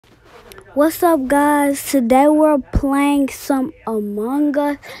What's up, guys? Today we're playing some Among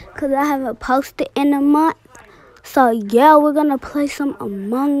Us because I haven't posted in a month. So yeah, we're gonna play some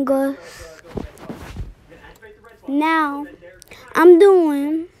Among Us. Now, I'm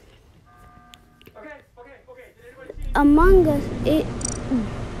doing Among Us. It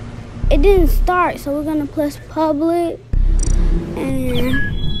didn't start, so we're gonna press public and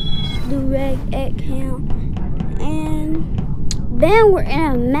do reg account, and then we're in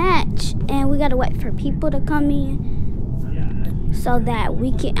a match, and we gotta wait for people to come in so that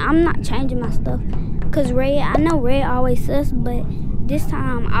we can. I'm not changing my stuff because I know Red always sus, but this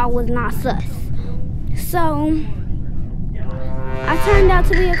time I was not sus. So I turned out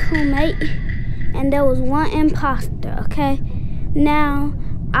to be a crewmate, and there was one imposter. Okay, now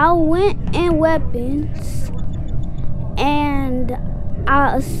I went in weapons, and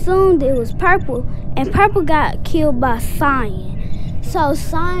I assumed it was Purple, and Purple got killed by Cyan. So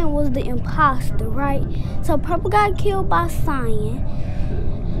Cyan was the imposter, right? So Purple got killed by Cyan,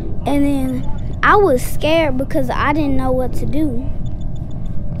 and then I was scared because I didn't know what to do.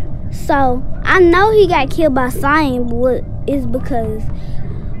 So I know he got killed by Cyan, but it's because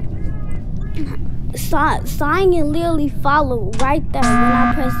Cyan literally followed right there when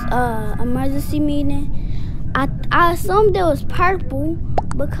I pressed emergency meeting. I assumed it was Purple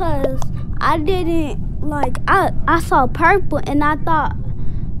because I didn't I saw Purple, and I thought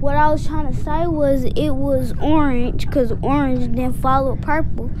what I was trying to say was it was Orange, because Orange then followed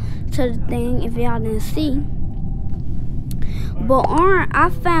Purple to the thing, if y'all didn't see. But Orange, I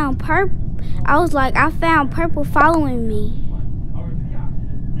found Purple. I found Purple following me,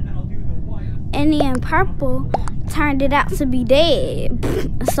 and then Purple turned it out to be dead.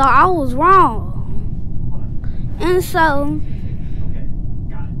 So I was wrong. And so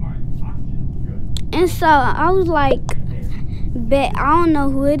I was like, bet I don't know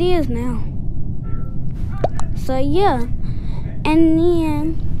who it is now. So yeah. And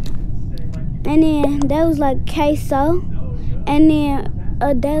then there was like Queso. And then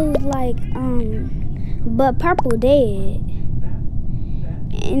there was like but Purple dead.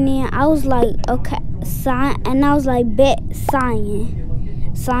 And then I was like, okay, Cyan, and I was like, bet Cyan.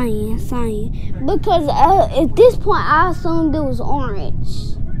 Because at this point I assumed it was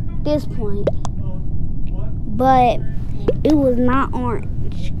Orange. This point. But it was not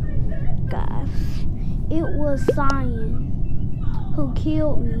Orange, guys. It was Cyan who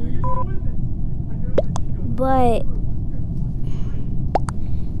killed me. But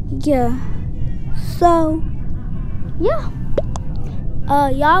yeah. So yeah.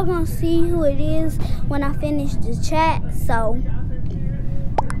 Y'all gonna see who it is when I finish the chat.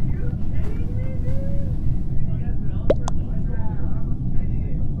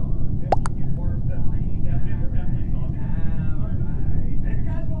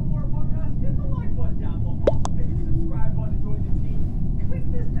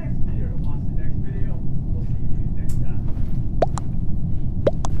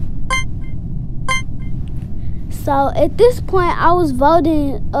 So at this point I was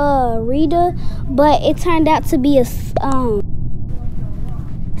voting Rita, but it turned out to be a so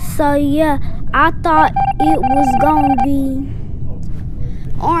yeah, I thought it was gonna be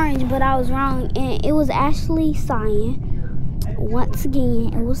Orange, but I was wrong, and it was actually Cyan. Once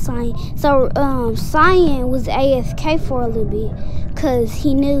again, it was Cyan. So Cyan was AFK for a little bit because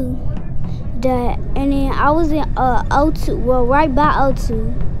he knew that, and then I was in O2, well, right by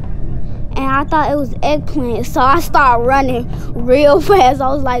O2. And I thought it was Eggplant, so I started running real fast. I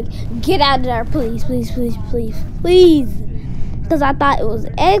was like, get out of there, please, please, please, please, please. Because I thought it was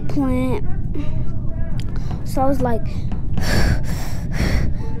Eggplant. So I was like,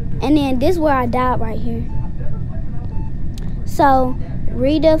 and then this is where I died right here. So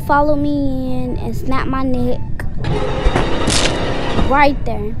Rita followed me in and snapped my neck right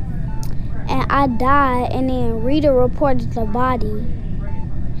there. And I died, and then Rita reported the body.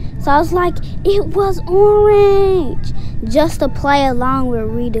 So I was like, it was Orange, just to play along with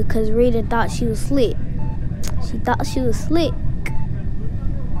Rita, because Rita thought she was slick. She thought she was slick.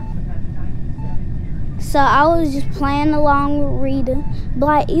 So I was just playing along with Rita, but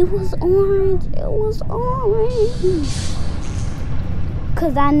like, it was Orange, it was Orange.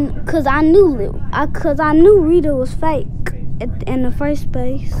 Cause I knew Rita was fake in the first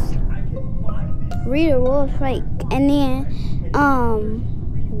place. Rita was fake, and then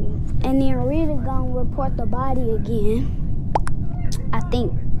Rita gonna report the body again, I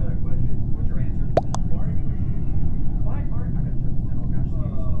think.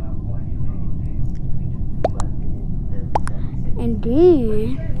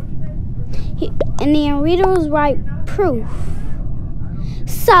 And then Rita was right proof.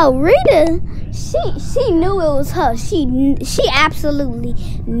 So Rita, she knew it was her. She absolutely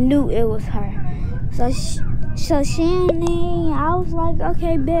knew it was her. So she and then I was like,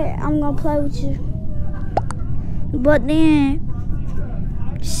 okay, bet, I'm gonna play with you. But then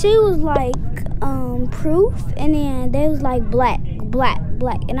she was like, proof, and then they was like black,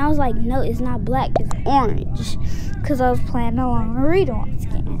 and I was like, no, it's not black, it's orange, because I was playing along with Rita once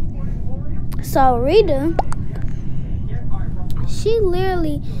again. So Rita, she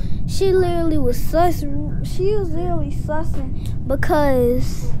literally was sus. She was literally sussing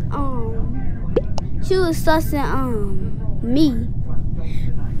because she was sussing me,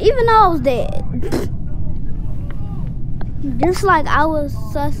 even though I was dead. Just like I was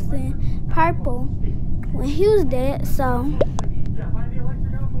sussing Purple when he was dead. So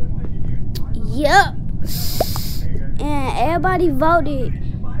yep. And everybody voted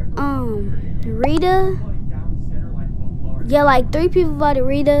Rita. Yeah, like 3 people voted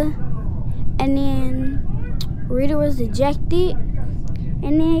Rita, and then Rita was ejected,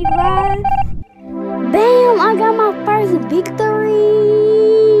 and then you guys, bam, I got my first victory.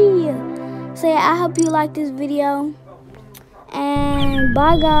 So yeah, I hope you like this video, and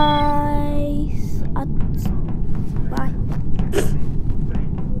bye guys. Bye.